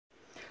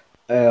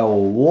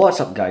What's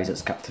up guys,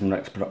 it's Captain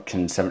Rex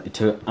Production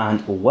 72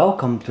 and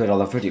welcome to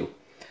another video.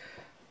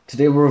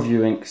 Today we're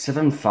reviewing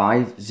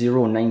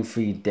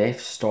 75093 Death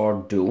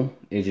Star Duel,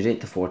 ages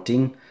 8 to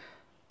 14.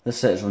 This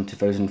set is from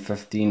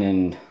 2015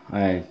 and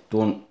I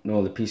don't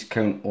know the piece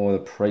count or the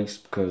price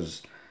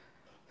because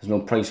there's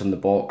no price on the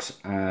box,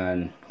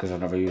 and because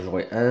I've never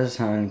usually is,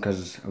 and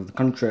because of the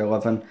country I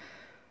live in,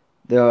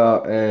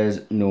 there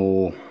is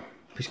no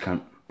piece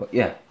count. But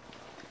yeah.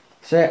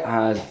 Set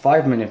has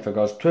 5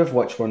 minifigures, 2 of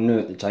which were new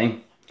at the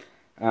time,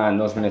 and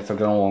those minifigures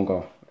are no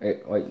longer.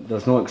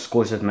 There's no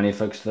exclusive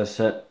minifigs to this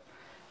set,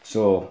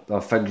 so they're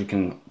figs you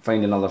can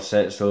find in other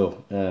sets,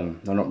 so they're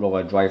not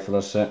really a drive for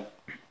this set.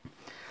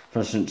 For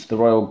instance, the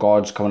Royal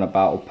Guard's coming a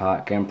battle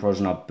pack, Emperor's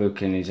in a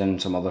book, and he's in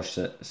some other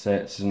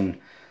sets, and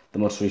the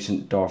most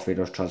recent Darth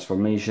Vader's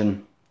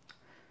transformation.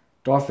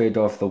 Darth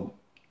Vader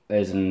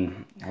is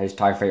in his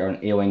TIE Fighter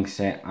and A-Wing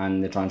set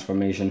and the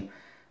transformation.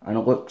 And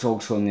it looks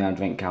also in the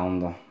advent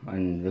calendar,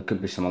 and there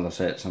could be some other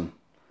sets I'm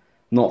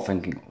not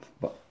thinking of,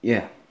 but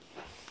yeah.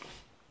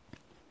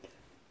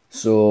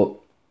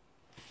 So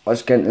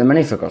let's get into the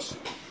minifigures.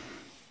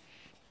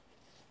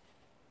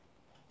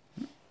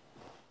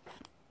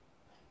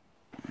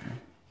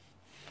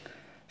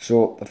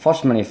 So the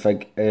first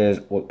minifig is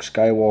Luke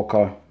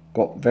Skywalker.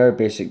 Got very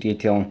basic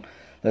detailing.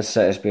 This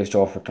set is based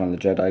off Return of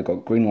the Jedi.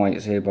 Got green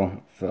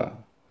lightsaber for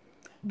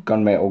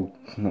gunmetal,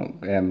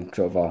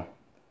 sort of a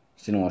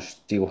stainless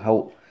steel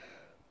hilt,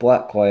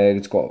 black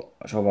legs, got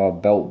sort of a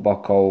belt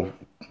buckle,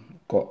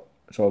 got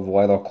sort of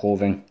leather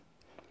clothing,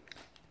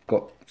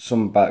 got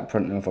some back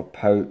printing of a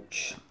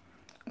pouch,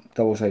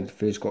 double-sided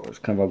face,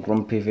 got kind of a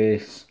grumpy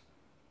face,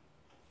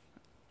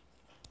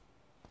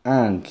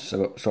 and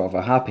sort of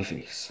a happy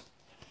face.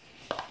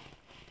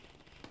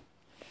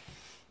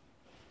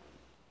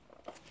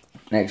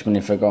 Next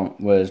minifigure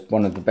was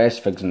one of the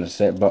best figs in the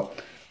set,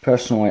 but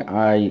personally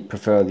I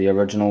prefer the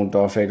original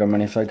Darth Vader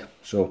minifig.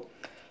 So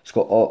it's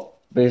got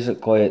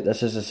basically,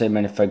 this is the same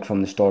minifig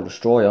from the Star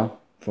Destroyer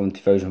from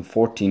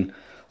 2014,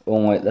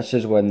 only this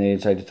is when they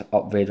decided to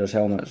up Vader's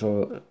helmet.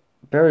 So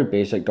very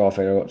basic Darth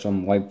Vader, got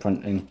some wide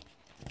printing,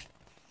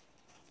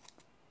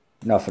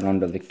 nothing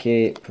under the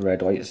cape,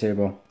 red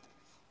lightsaber.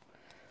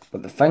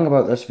 But the thing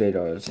about this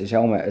Vader is his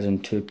helmet is in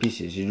 2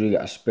 pieces. You do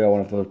get a spare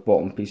one of those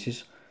bottom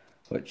pieces,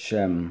 which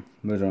I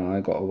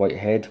got a white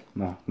head.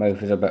 My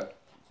mouth is a bit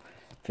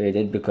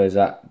faded because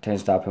that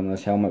tends to happen with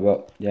this helmet,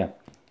 but yeah.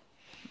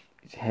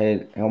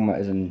 Helmet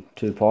is in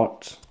 2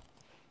 parts.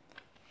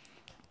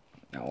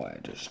 Now I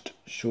just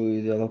show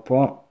you the other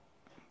part.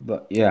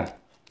 But yeah,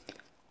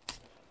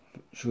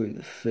 show you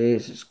the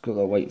face. It's got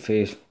a white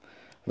face,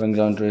 rings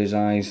under his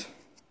eyes.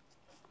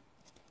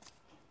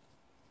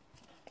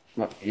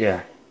 But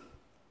yeah.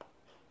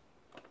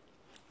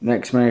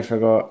 Next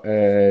minifigure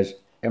is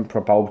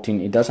Emperor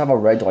Palpatine. He does have a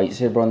red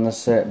lightsaber on this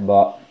set,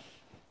 but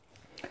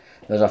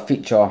there's a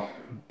feature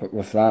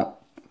with that,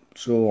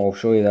 so I'll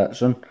show you that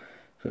soon.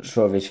 Got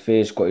sort of his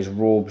face, got his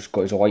robes,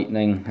 got his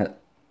lightning.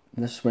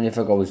 This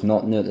minifigure was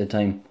not new at the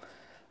time.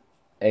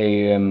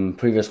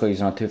 Previously, he's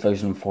in a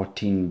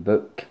 2014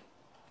 book,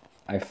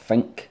 I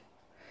think.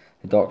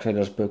 The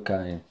Darksiders book,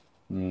 I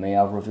may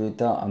have reviewed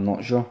that, I'm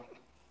not sure.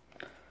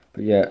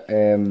 But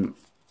yeah,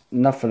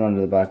 nothing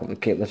under the back of the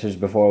cape. This is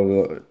before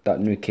we got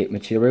that new cape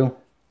material.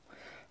 I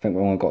think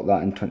we only got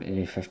that in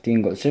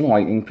 2015. Got the same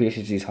lightning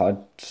pieces he's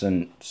had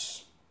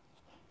since,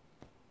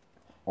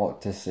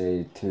 what to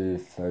say,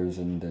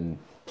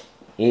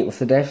 2008 with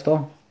the Death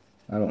Star?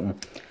 I don't know.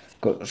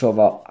 Got sort of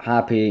a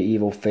happy,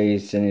 evil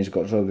face, and he's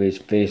got sort of his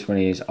face when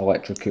he's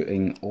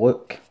electrocuting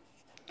Luke.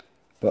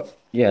 But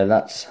yeah,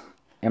 that's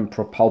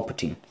Emperor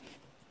Palpatine.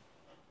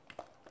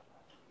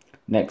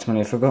 Next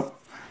minifigure,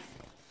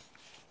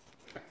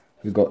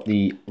 we've got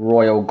the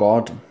Royal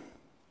Guard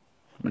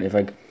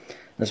minifig.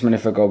 This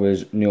minifigure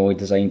was newly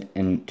designed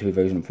in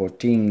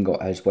 2014.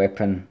 Got his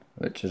weapon,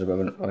 which is a bit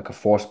of like a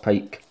force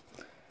pike.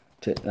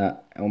 Take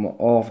that helmet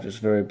off, just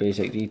very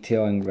basic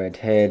detailing, red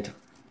head.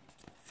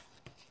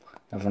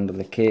 Have under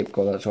the cape,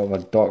 got that sort of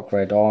a dark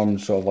red arm,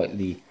 sort of like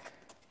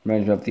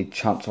reminds me of the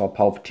Chancellor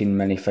Palpatine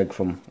minifig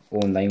from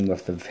 09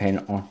 with the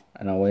Venator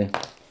in a way.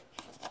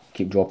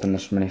 Keep dropping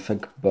this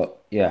minifig,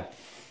 but yeah.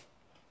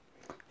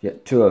 Yeah,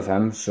 2 of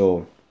him,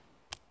 so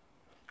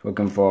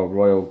looking for a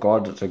Royal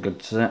Guard, it's a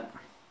good set.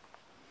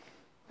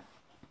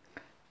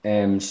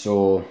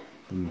 So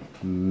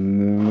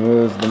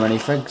move the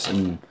minifigs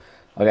and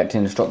I'll get to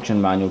the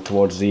instruction manual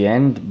towards the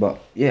end, but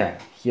yeah,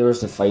 here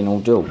is the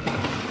final duel.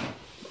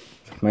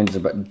 Mine's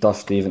a bit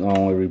dusty even though I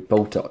only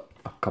rebuilt it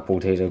a couple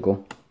of days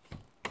ago.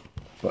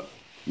 But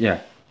yeah,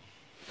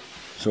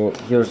 so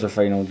here's the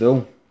final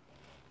duel.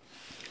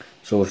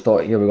 So we'll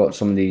start here, we've got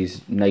some of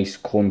these nice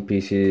cone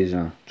pieces,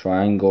 a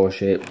triangle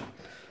shape.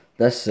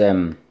 This,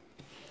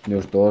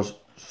 those doors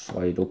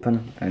slide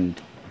open and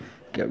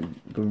get a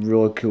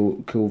really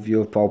cool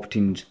view of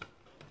Palpatine's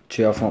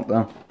chair from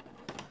up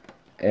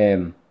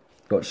there.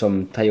 Got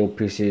some tile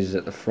pieces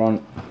at the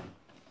front.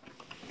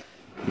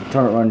 You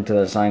turn it around to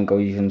this angle,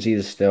 you can see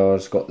the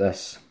stairs, got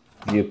this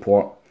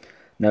viewport.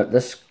 Now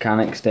this can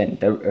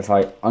extend out if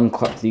I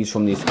unclip these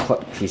from these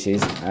clip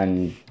pieces,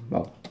 and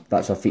well,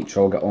 that's a feature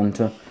I'll get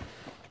onto.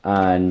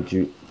 And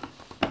you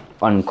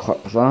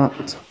unclip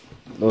that,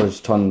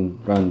 those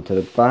turn round to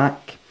the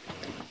back,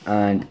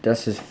 and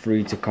this is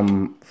free to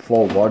come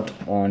forward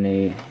on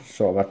a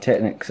sort of a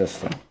Technic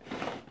system.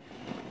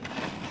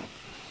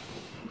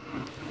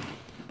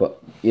 But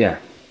yeah,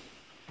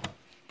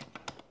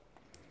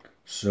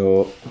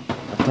 so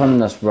I turn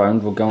this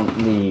round, we'll go on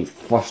to the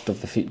first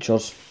of the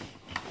features.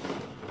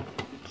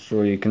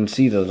 So you can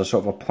see there's a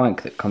sort of a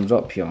plank that comes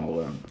up here.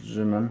 I'll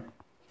zoom in.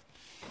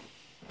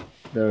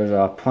 There's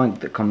a plank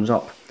that comes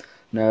up.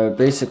 Now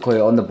basically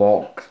on the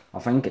box, I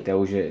think it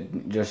tells you,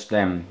 just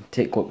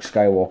take Luke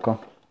Skywalker,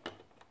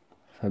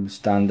 him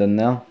standing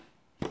there.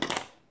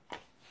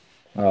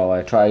 Well,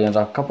 I try again.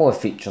 There's a couple of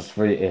features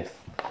for you to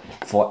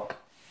flick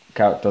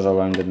characters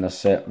around in this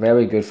set.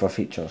 Very good for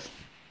features.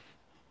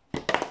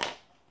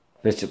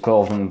 Basically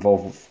all of them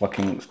involve with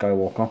flicking Luke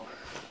Skywalker.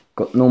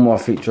 Got no more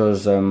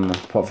features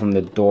apart from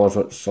the doors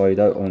which slide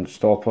out on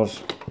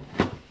stoppers.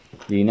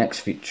 The next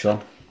feature,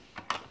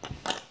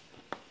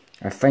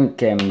 I think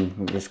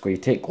basically you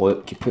take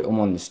Luke, you put him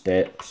on the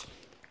steps,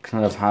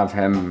 kind of have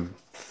him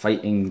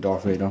fighting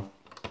Darth Vader.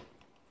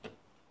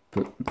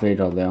 Put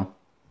Vader there.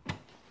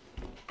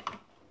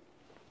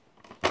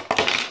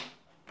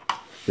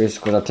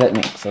 Basically a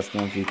Technic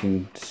system, if you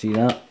can see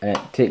that. It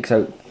takes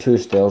out 2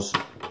 stairs.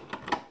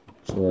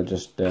 So I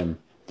just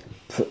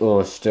put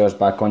those stairs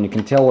back on. You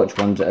can tell which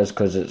ones it is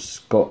because it's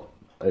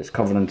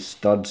covered in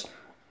studs.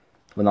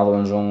 When the other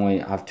ones only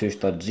have 2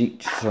 studs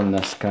each. So in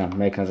this kind of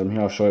mechanism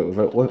here, I'll show it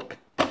without Luke.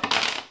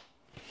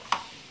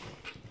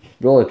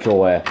 Really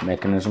cool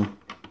mechanism.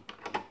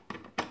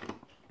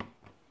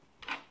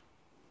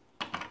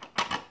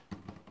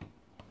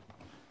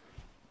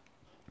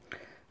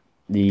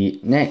 The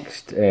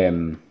next,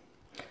 well,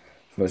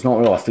 it's not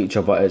really a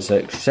feature, but it's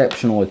an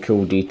exceptionally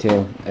cool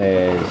detail,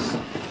 is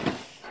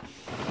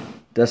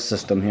this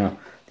system here.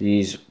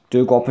 These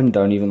do go up and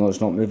down even though it's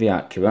not movie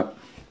accurate.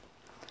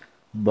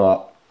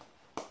 But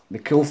the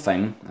cool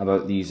thing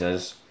about these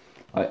is,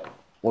 like,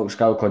 Luke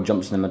Skywalker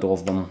jumps in the middle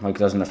of them, like he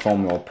does in the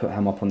film where I'll put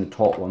him up on the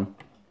top one.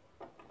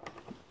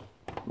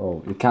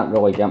 Well, you can't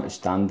really get him to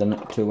stand in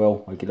it too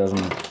well, like he does in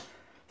the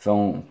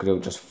film, because he'll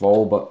just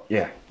fall, but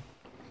yeah.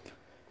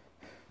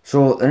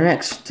 So the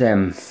next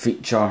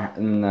feature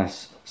in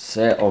this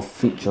set of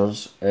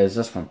features is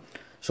this one.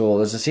 So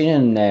there's a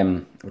scene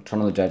in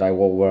Return of the Jedi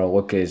where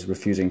Luke is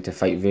refusing to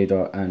fight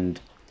Vader and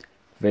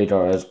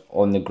Vader is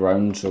on the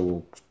ground, so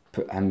we'll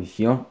put him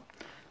here.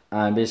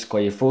 And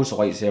basically he throws the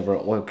lightsaber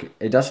at Luke.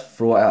 He does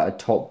throw it at a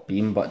top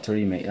beam, but to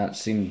remake that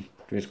scene,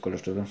 basically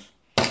just do this.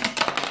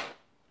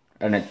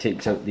 And it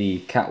takes out the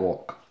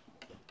catwalk.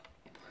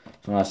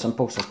 So in a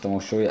simple system, I'll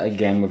show you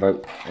again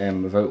without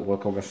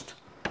Luke. I'll just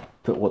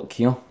put Luke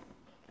here,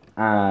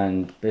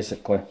 and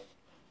basically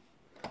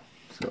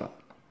it's got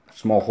a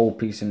small hole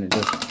piece and it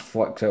just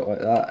flicks out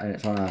like that, and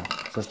it's on a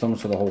system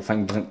so the whole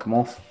thing doesn't come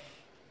off.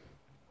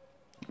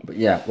 But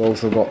yeah, we've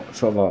also got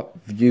sort of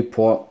a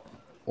viewport,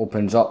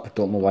 opens up,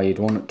 don't know why you'd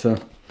want it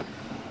to.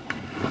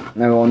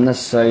 Now on this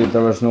side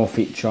there is no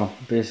feature.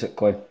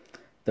 Basically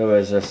there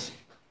is this,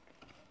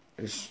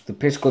 it's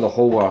basically the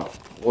hole where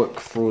Luke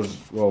throws,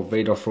 well,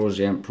 Vader throws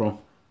the Emperor.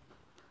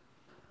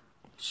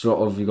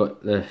 Sort of, you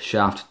got the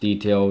shaft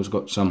details,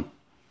 got some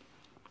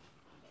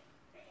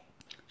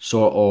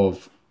sort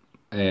of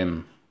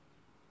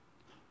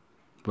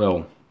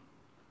well,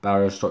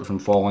 barriers stop from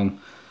falling.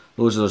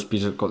 Those are those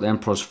pieces. Got the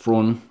Emperor's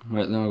throne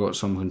right there, got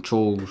some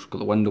controls, got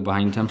the window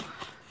behind him.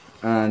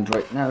 And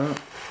right now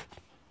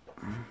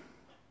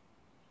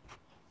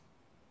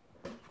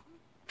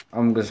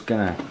I'm just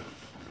gonna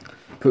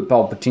put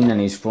Palpatine in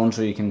his throne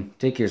so you can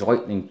take his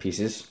lightning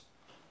pieces.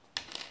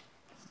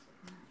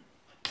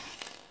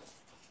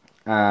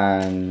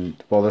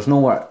 And, well, there's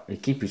nowhere to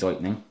keep his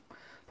lightning,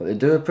 but they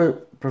do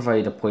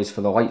provide a place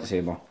for the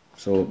lightsaber.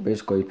 So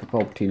basically you put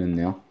Palpatine in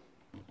there.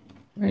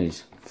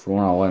 He's thrown.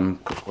 I'll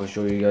quickly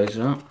show you guys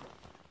that.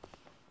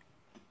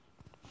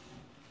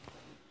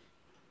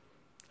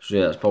 So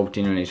yeah, that's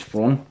Palpatine in his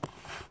throne.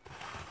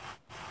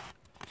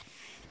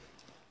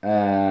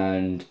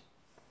 And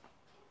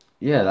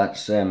yeah,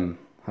 that's how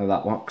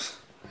that works.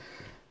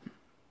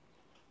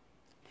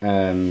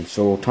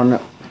 So turn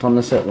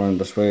the set round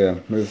this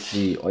way, move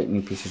the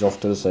lightning pieces off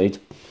to the side.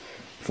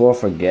 Before I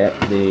forget,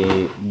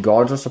 the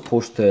guards are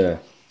supposed to,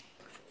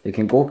 they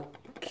can go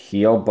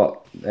here,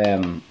 but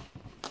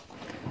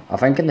I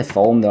think in the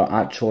film they're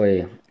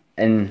actually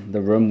in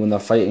the room when they're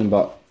fighting,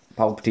 but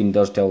Palpatine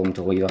does tell them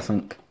to leave, I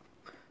think.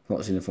 I've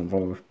not seen the film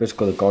probably.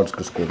 Basically the guards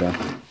just go there.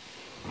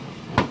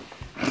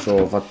 So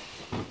if I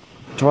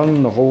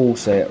turn the whole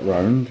set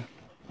round,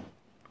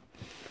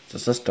 it's a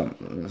system,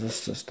 there's this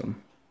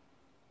system.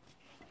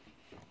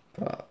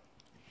 But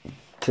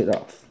take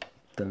that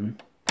down.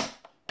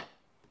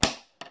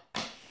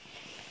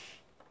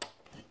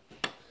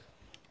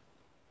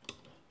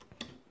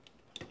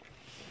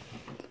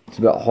 It's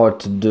a bit hard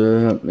to do.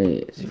 Let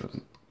me see if I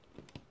can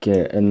get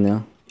it in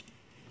there.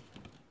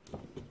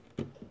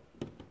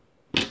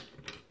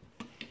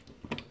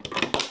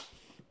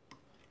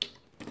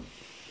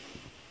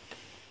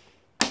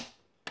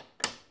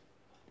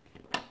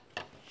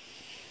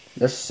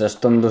 this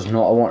system does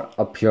not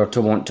appear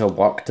to want to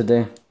work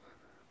today.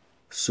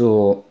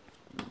 So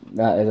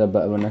that is a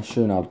bit of an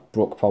issue, and I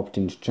broke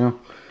Palpatine's chair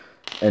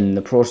in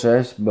the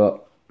process,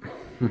 but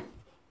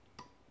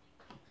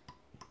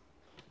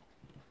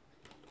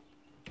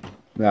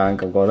yeah, I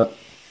think I've got it.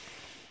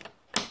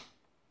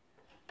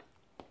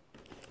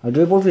 I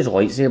do believe his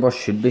lightsaber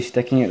should be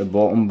sticking at the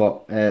bottom,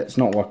 but it's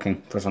not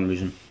working for some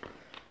reason.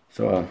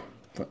 So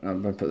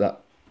I'm going to put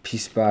that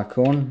piece back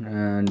on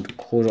and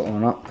close it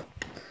on up.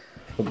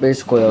 But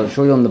basically, I'll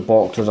show you on the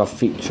box there's a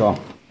feature.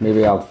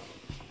 Maybe a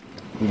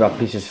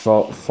piece is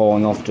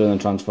falling off during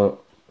the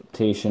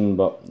transportation,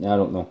 but yeah, I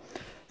don't know.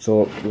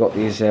 So we've got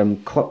these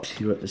clips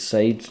here at the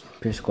sides.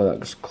 Basically,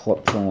 that just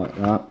clips on like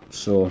that.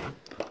 So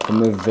to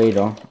move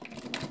Vader,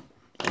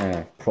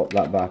 prop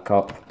that back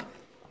up.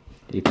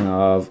 You can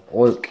have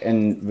Luke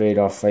and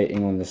Vader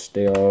fighting on the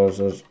stairs.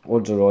 There's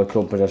loads of really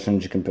cool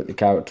positions you can put the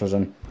characters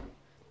in.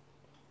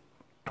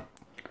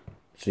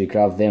 So you could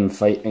have them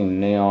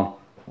fighting there,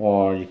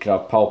 or you could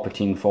have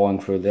Palpatine falling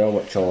through there,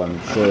 which I'll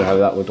show you how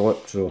that would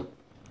look. So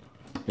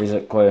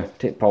basically,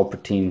 take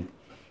Palpatine,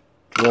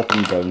 drop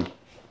him down,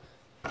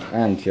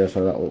 and here's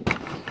how that looks.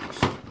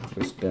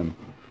 Just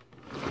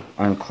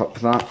unclip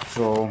that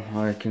so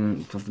I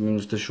can have the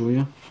means to show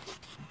you.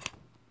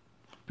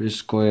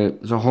 Basically,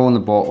 there's a hole in the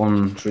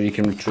bottom so you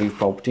can retrieve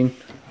Palpatine.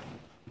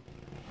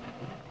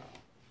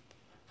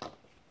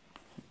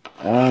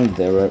 And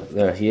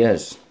there he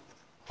is.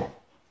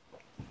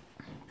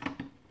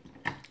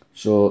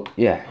 So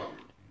yeah,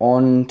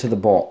 on to the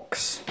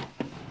box.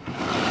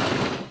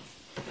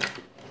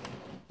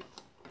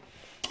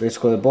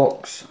 Basically, the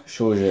box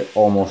shows you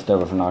almost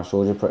everything I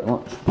showed you pretty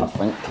much, I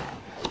think.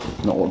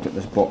 Not looked at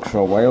this box for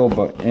a while,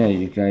 but yeah,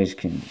 you guys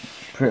can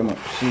pretty much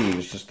see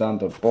it's a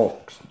standard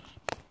box.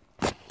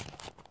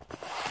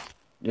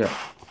 Yeah,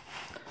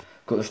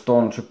 got the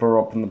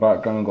Stormtrooper up in the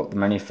background, got the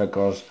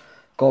minifigures,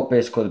 got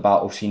basically the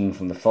battle scene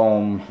from the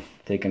film,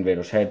 taking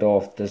Vader's head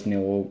off, Disney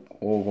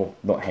logo,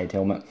 not head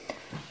helmet,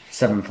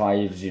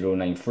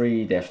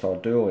 75093, Death Star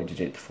Duel, ages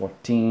 8 to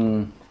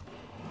 14,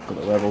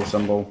 got the rebel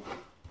symbol.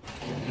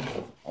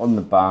 On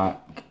the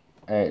back,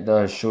 it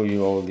does show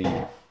you all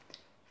the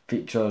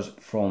features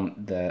from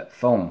the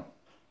film.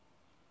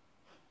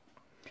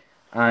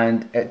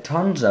 And it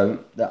turns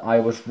out that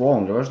I was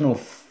wrong. There is no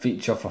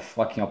feature for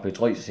flicking up his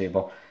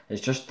lightsaber.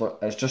 It's just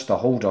a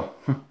holder.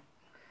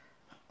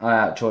 I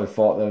actually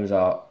thought there was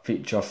a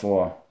feature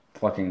for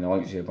flicking the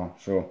lightsaber.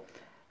 So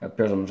it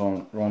appears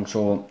I'm wrong.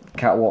 So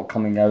catwalk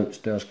coming out,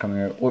 stairs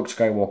coming out, Luke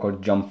Skywalker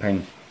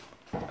jumping.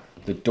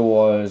 The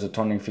door is a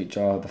turning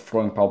feature. The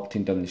throwing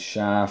Palpatine down the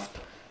shaft.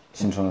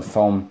 Scenes from the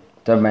film.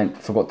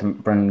 Forgot to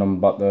bring them,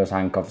 but there's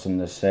handcuffs in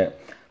this set.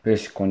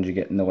 Basically, when you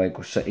get in the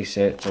Lego City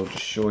sets, I'll just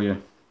show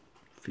you.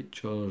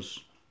 Features,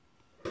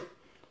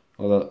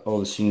 all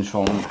the scenes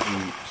from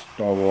the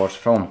Star Wars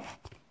film.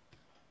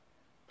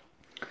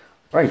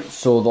 Right,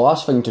 so the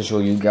last thing to show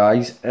you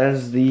guys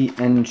is the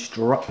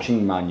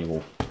instruction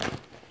manual.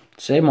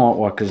 Same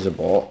artwork as the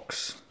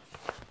box.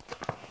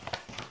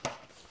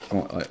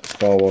 Got like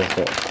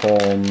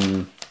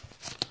StarWars.com.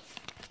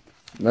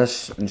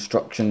 This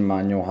instruction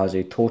manual has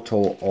a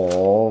total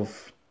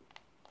of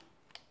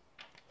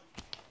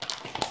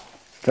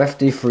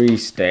 53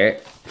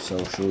 steps. So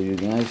I'll show you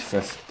guys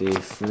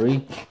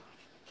 53,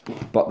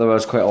 but there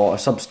is quite a lot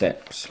of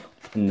sub-steps.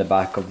 In the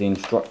back of the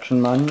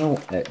instruction manual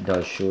it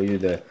does show you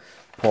the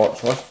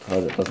parts list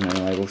as it does in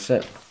any Lego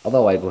set. Other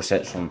Lego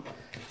sets from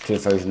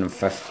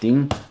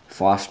 2015,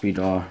 Flash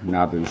Speeder,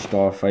 Naboo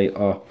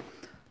Starfighter,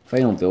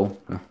 Final Duel,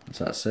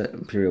 that's it,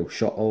 Imperial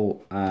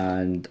Shuttle,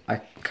 and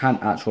I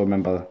can't actually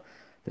remember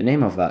the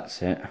name of that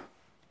set.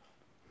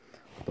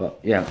 But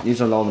yeah, these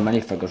are all the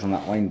minifigures on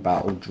that line: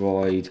 Battle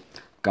Droid,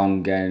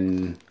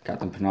 Gungan,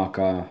 Captain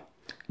Panaka,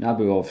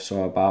 Naboo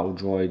Officer, Battle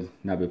Droid,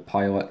 Naboo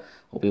Pilot,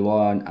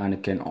 Obi-Wan,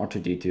 Anakin,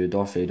 R2-D2,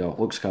 Darth Vader,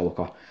 Luke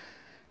Skywalker,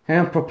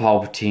 Emperor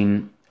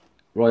Palpatine,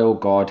 Royal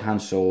Guard, Han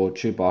Solo,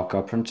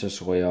 Chewbacca, Princess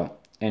Leia,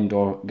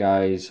 Endor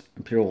Guys,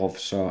 Imperial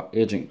Officer,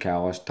 Agent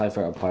Kallus, TIE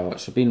Fighter Pilot,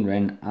 Sabine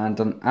Wren, and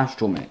an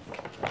astromech.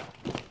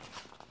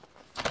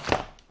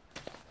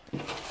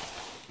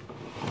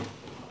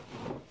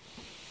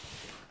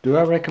 Do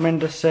I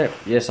recommend this set?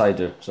 Yes, I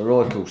do. It's a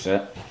really cool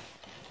set.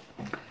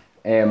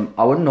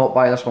 I would not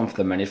buy this one for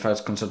the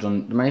minifigs,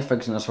 considering the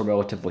minifigs in this are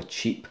relatively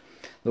cheap.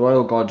 The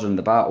Royal Guards are in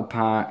the battle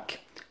pack,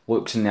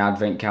 Luke's in the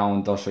advent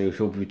calendar, so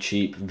he'll be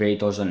cheap.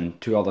 Vader's in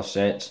 2 other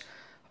sets,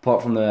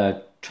 apart from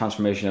the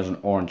transformation as an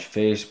orange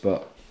face.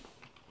 But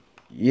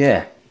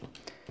yeah,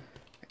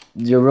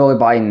 you're really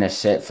buying this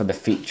set for the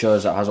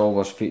features. It has all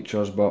those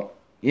features. But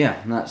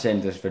yeah, that's the end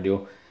of this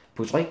video.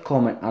 Please like,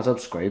 comment and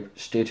subscribe.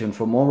 Stay tuned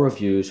for more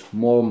reviews,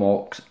 more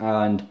mocks,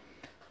 and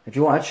if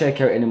you want to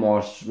check out any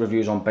more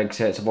reviews on big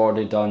sets, I've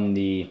already done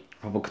the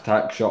Republic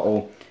Attack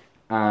Shuttle,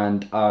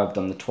 and I've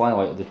done the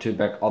Twilight, of the 2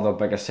 other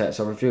bigger sets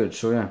I've reviewed.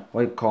 So yeah,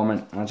 like,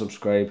 comment and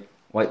subscribe,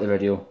 like the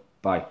video,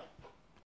 bye.